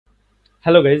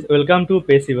Hello guys, welcome to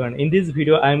Passivern. In this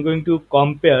video, I am going to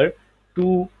compare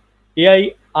two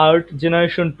AI art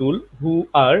generation tool who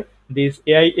are this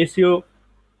AISEO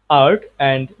Art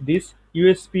and this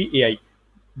USP Ai.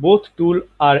 Both tools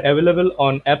are available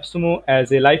on AppSumo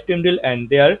as a lifetime deal and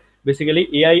they are basically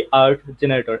AI art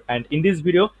generator. And in this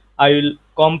video, I will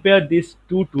compare these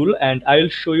two tools and I will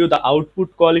show you the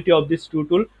output quality of this two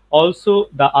tool, also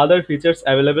the other features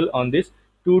available on this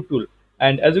two tool.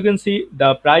 And as you can see,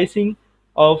 the pricing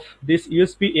of this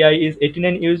USP Ai is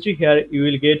 89 USD. Here you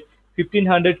will get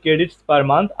 1500 credits per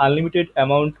month, unlimited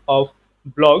amount of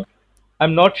blog.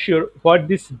 I'm not sure what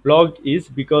this blog is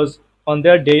because on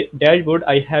their dashboard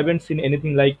I haven't seen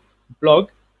anything like blog,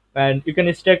 and you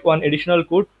can stack one additional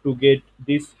code to get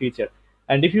this feature.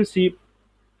 And if you see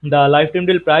the lifetime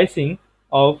deal pricing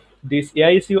of this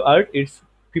AISEO art, it's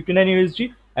 59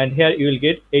 USD, and here you will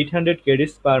get 800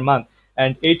 credits per month.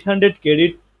 And 800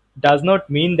 credit does not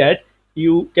mean that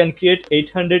you can create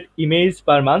 800 images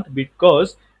per month,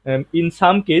 because in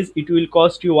some case it will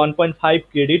cost you 1.5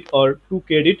 credit or 2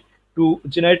 credit to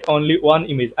generate only one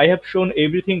image. I have shown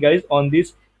everything guys on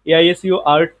this AISEO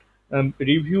art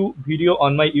review video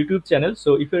on my YouTube channel,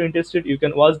 so if you're interested you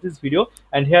can watch this video,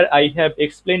 and here I have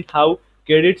explained how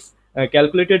credits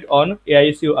calculated on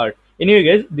AISEO art. Anyway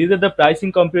guys, these are the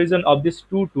pricing comparison of this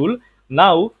two tool.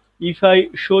 Now if I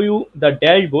show you the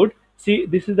dashboard, see,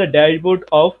 this is the dashboard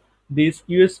of this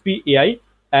USP Ai,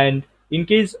 and in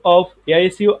case of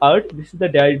AISEO art, this is the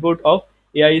dashboard of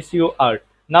AISEO art.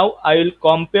 Now I will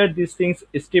compare these things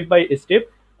step by step.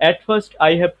 At first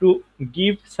I have to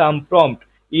give some prompt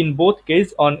in both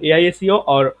case on AISEO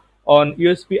or on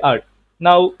USP art.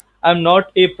 Now I'm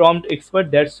not a prompt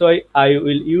expert, that's why I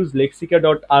will use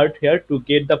lexica.art here to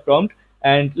get the prompt.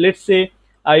 And let's say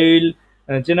I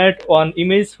will generate one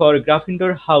image for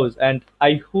Gryffindor house, and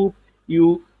I hope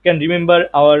you can remember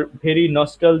our very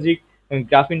nostalgic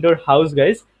Gryffindor house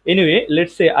guys. Anyway,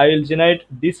 let's say I will generate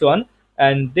this one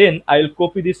and then I will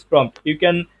copy this prompt. You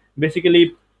can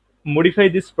basically modify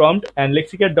this prompt, and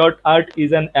lexica.art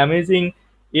is an amazing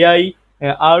AI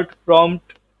art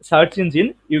prompt search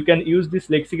engine. You can use this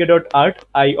lexica.art.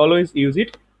 I always use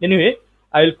it. Anyway,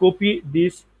 I will copy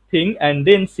this thing and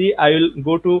then see, I will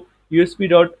go to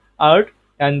usp.art,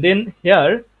 and then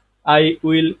here I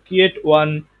will create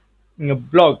one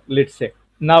blog, let's say.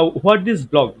 Now what this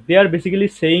blog, they are basically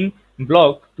saying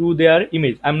blog to their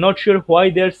image. I'm not sure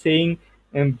why they are saying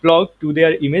blog to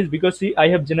their image, because see, I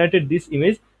have generated this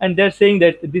image and they're saying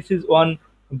that this is one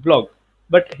blog,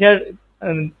 but here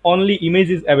only image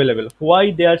is available.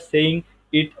 Why they are saying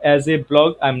it as a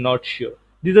blog, I'm not sure.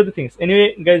 These are the things.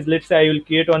 Anyway guys, let's say I will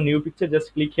create one new picture.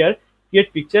 Just click here,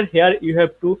 create picture. Here you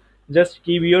have to just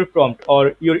give your prompt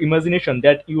or your imagination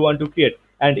that you want to create,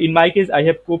 and in my case I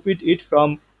have copied it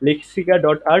from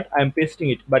lexica.art. I'm pasting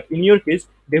it, but in your case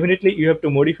definitely you have to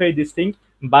modify this thing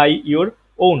by your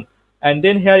own. And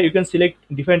then here you can select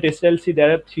different styles. See,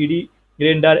 there are 3D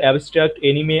render, abstract,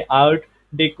 anime, art,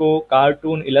 deco,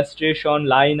 cartoon, illustration,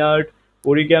 line art,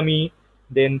 origami,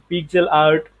 then pixel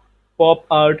art, pop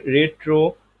art,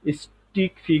 retro,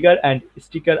 stick figure, and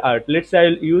sticker art. Let's say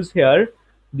I'll use here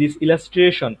this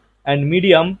illustration. And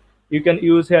medium, you can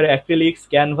use here acrylics,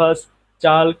 canvas,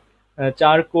 chalk,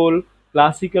 charcoal,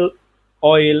 classical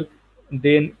oil,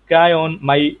 then crayon.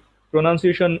 My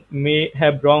pronunciation may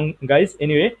have wrong guys.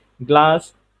 Anyway,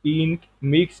 glass, ink,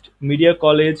 mixed media,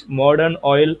 college, modern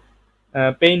oil,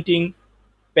 painting,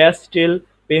 pastel,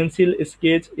 pencil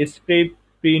sketch, spray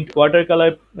print,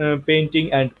 watercolor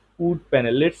painting, and wood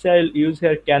panel. Let's say I'll use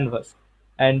here canvas.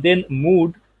 And then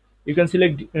mood, you can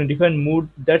select different mood.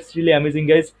 That's really amazing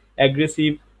guys.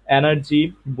 Aggressive,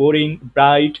 energy, boring,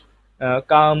 bright,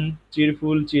 calm,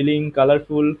 cheerful, chilling,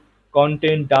 colorful,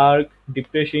 content, dark,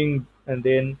 depressing, and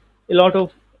then a lot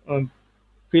of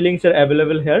feelings are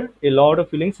available here. A lot of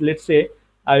feelings. Let's say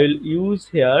I will use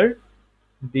here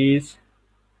this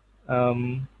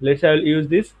let's say I will use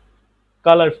this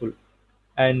colorful.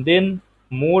 And then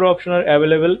more options are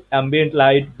available: ambient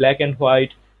light, black and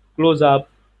white, close up,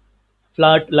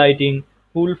 flat lighting,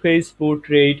 full face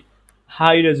portrait,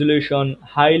 high resolution,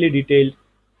 highly detailed,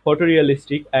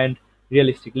 photorealistic, and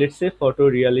realistic. Let's say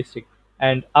photorealistic.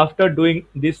 And after doing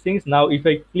these things, now if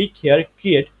I click here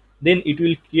create, then it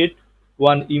will create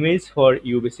one image for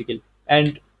you basically.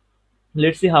 And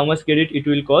let's see how much credit it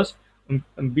will cost.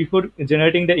 Before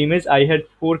generating the image I had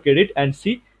 4 credit, and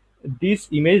see, this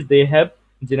image they have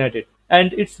generated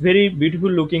and it's very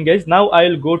beautiful looking guys. Now I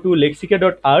will go to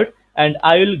lexica.art and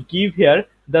I will give here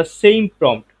the same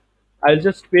prompt. I'll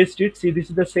just paste it. See, this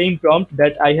is the same prompt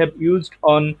that I have used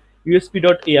on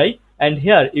usp.ai, and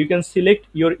here you can select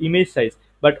your image size.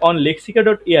 But on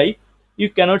lexica.ai you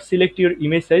cannot select your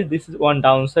image size. This is one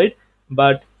downside.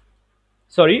 But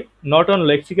sorry, not on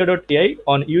lexica.ai,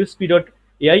 on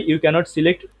usp.ai you cannot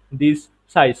select this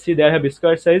size. See, they have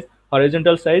square size,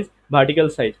 horizontal size, vertical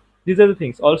size. These are the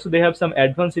things. Also they have some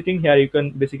advanced setting. Here you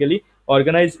can basically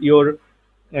organize your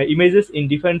images in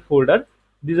different folder.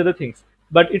 These are the things,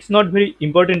 but it's not very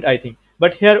important, I think.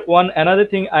 But here one another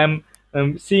thing I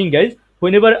am seeing, guys,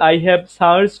 whenever I have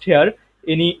searched here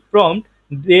any prompt,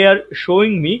 they are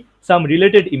showing me some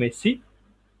related image. See,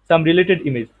 some related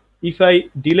image. If I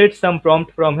delete some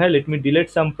prompt from here, let me delete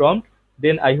some prompt,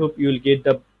 then I hope you will get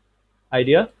the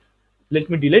idea. Let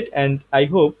me delete, and I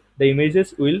hope the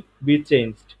images will be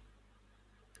changed.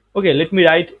 Okay, let me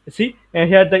write. See,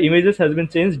 here the images has been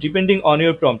changed depending on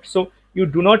your prompt. So you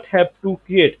do not have to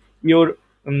create your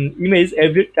image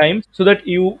every time so that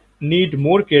you need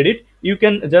more credit. You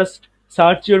can just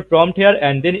search your prompt here,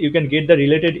 and then you can get the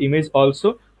related image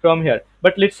also from here.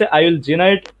 But let's say I will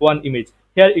generate one image.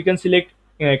 Here you can select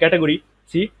category.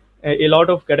 See, a lot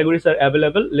of categories are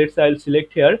available. Let's say I'll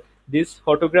select here this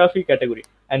photography category,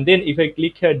 and then if I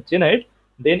click here generate,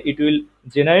 then it will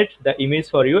generate the image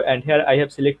for you. And here I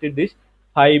have selected this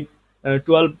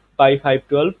 512 by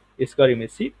 512 square image.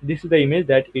 See, this is the image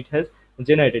that it has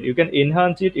generated. You can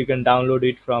enhance it, you can download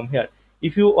it from here.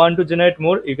 If you want to generate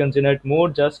more, you can generate more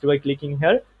just by clicking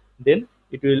here, then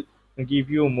it will give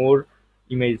you more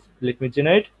image. Let me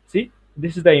generate. See,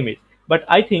 this is the image. But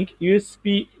I think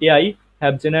USP AI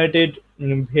have generated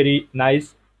very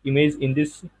nice image in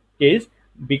this case,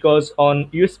 because on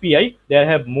USP AI they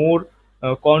have more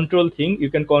control thing.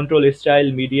 You can control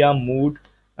style, media, mood,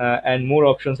 and more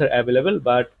options are available.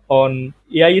 But on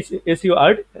AISEO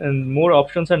Art, more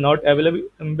options are not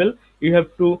available. You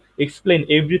have to explain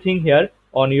everything here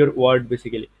on your word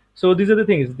basically. So these are the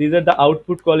things. These are the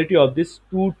output quality of this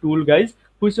two tool, guys.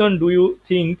 Which one do you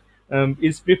think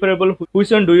is preferable?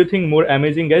 Which one do you think more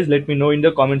amazing, guys? Let me know in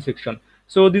the comment section.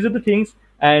 So these are the things.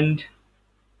 And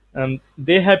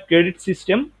they have credit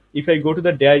system. If I go to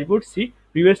the dashboard, see,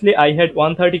 previously I had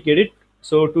 130 credit.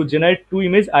 So to generate two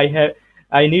images,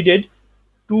 I needed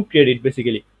 2 credit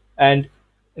basically. And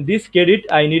this credit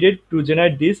I needed to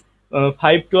generate this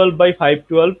 512 by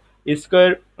 512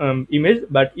 square image.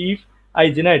 But if I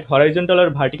generate horizontal or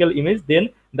vertical image, then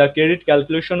the credit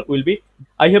calculation will be.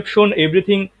 I have shown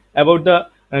everything about the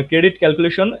credit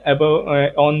calculation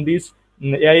about on this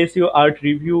AISEO art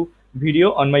review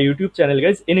video on my YouTube channel,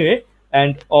 guys. Anyway,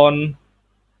 and on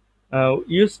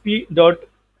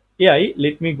usp.ai,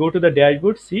 let me go to the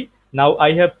dashboard. See, now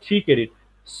I have 3 credit.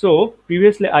 So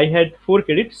previously I had 4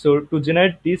 credit. So to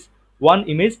generate this one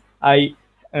image, I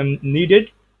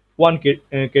needed 1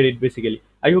 credit basically.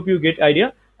 I hope you get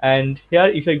idea. And here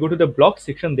if I go to the blog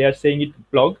section, they are saying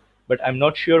it blog, but I'm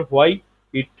not sure why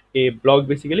it a blog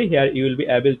basically. Here you will be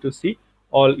able to see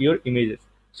all your images.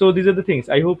 So these are the things.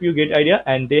 I hope you get idea.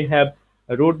 And they have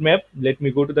a roadmap. Let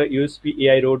me go to the USP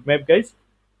AI roadmap, guys.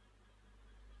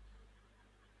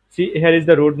 See, here is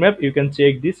the roadmap. You can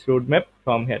check this roadmap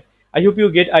from here. I hope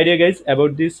you get idea, guys,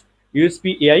 about this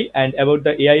USP AI and about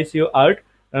the AISEO Art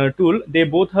tool. They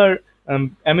both are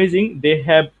amazing. They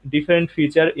have different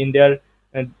feature in their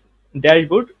uh,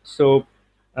 dashboard. So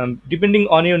depending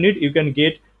on your need, you can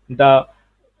get the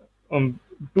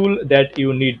tool that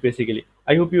you need basically.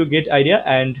 I hope you get idea,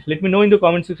 and let me know in the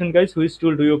comment section, guys, which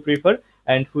tool do you prefer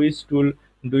and which tool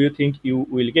do you think you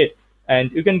will get.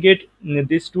 And you can get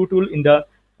this two tool in the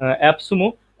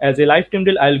AppSumo as a lifetime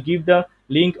deal. I'll give the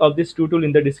link of this two tool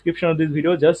in the description of this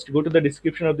video. Just go to the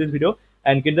description of this video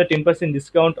and get the 10%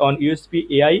 discount on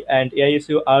USP AI and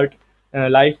AISEO Art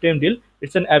lifetime deal.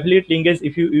 It's an affiliate link, guys.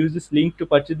 If you use this link to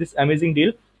purchase this amazing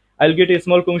deal, I'll get a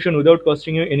small commission without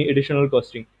costing you any additional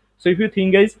costing. So if you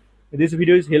think, guys, this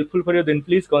video is helpful for you, then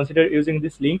please consider using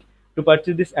this link to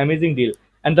purchase this amazing deal.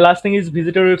 And the last thing is,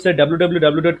 visit our website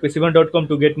www.passivern.com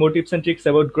to get more tips and tricks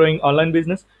about growing online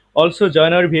business. Also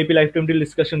join our VIP lifetime deal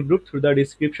discussion group through the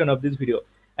description of this video.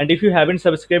 And if you haven't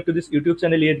subscribed to this YouTube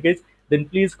channel yet, guys, then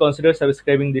please consider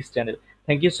subscribing this channel.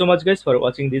 Thank you so much, guys, for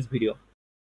watching this video.